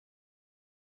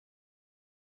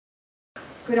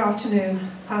Good afternoon.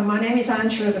 My name is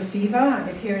LeFevre. I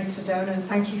live here in Sedona, and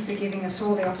thank you for giving us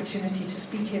all the opportunity to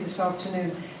speak here this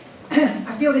afternoon.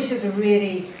 I feel this is a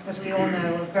really, as we all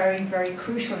know, a very, very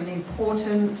crucial and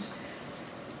important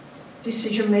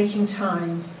decision-making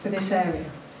time for this area.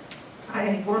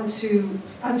 I want to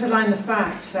underline the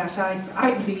fact that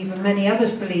I believe, and many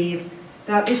others believe,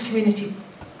 that this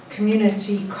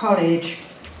community college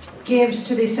gives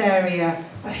to this area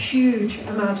a huge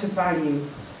amount of value.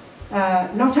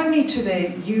 Not only to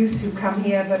the youth who come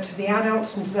here, but to the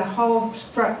adults and to the whole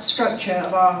structure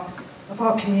of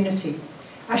our community.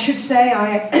 I should say,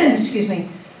 excuse me,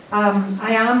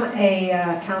 I am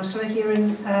a councillor here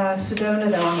in Sedona,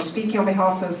 though I'm speaking on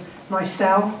behalf of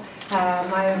myself,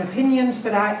 my own opinions,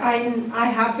 but I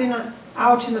have been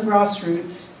out in the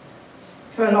grassroots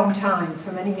for a long time,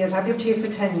 for many years. I've lived here for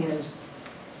 10 years.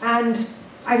 And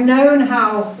I've known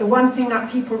how the one thing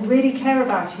that people really care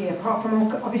about here, apart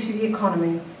from obviously the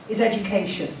economy, is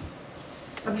education.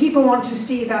 And people want to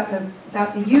see that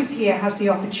the youth here has the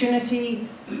opportunity,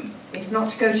 if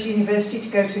not to go to university, to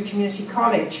go to a community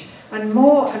college. And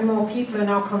more people are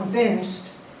now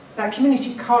convinced that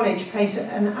community college plays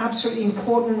an absolutely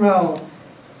important role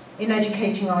in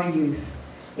educating our youth.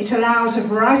 It allows a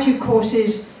variety of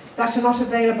courses that are not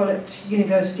available at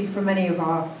university for many of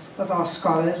our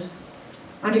scholars.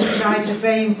 And it provides a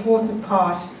very important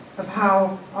part of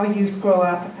how our youth grow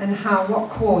up and what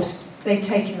course they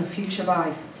take in the future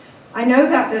life. I know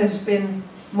that there's been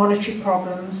monetary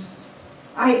problems.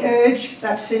 I urge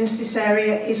that since this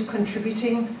area is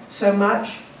contributing so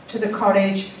much to the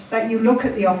college, that you look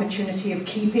at the opportunity of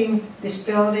keeping this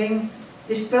building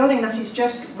that is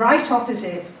just right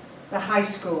opposite the high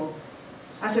school,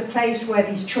 as a place where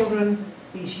these children,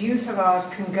 these youth of ours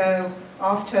can go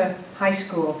after high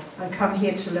school and come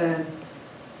here to learn.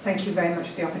 Thank you very much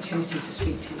for the opportunity to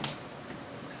speak to you.